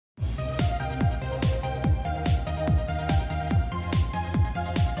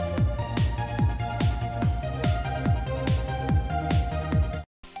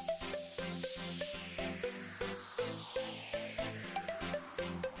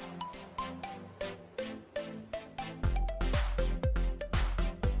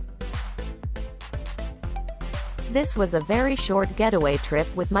This was a very short getaway trip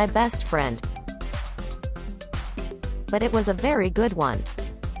with my best friend. But it was a very good one.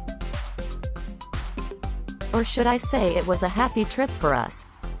 Or should I say it was a happy trip for us.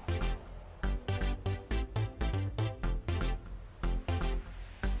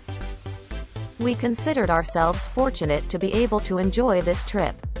 We considered ourselves fortunate to be able to enjoy this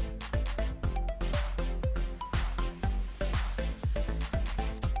trip.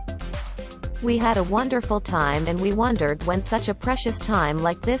 We had a wonderful time and we wondered when such a precious time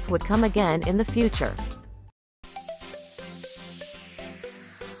like this would come again in the future.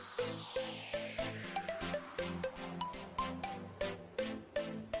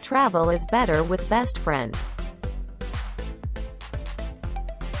 Travel is better with best friend.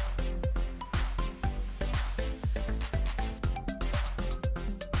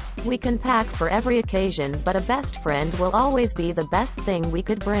 We can pack for every occasion, but a best friend will always be the best thing we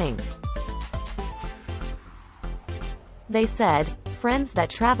could bring. They said, friends that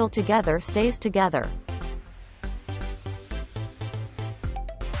travel together stays together.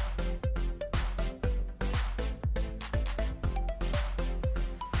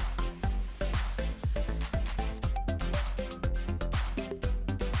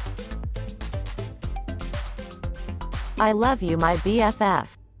 I love you, my BFF.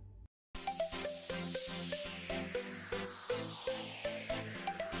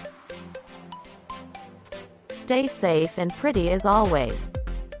 Stay safe and pretty as always.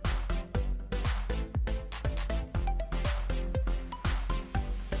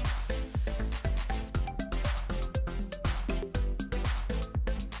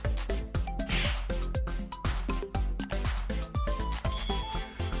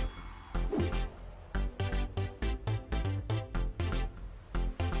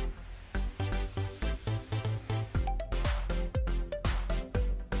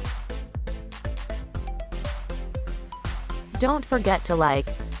 Don't forget to like,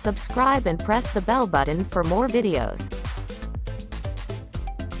 subscribe and press the bell button for more videos.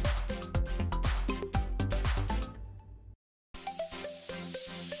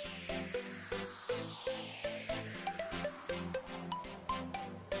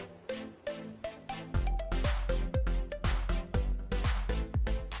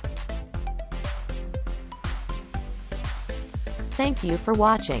 Thank you for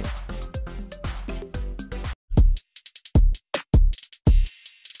watching.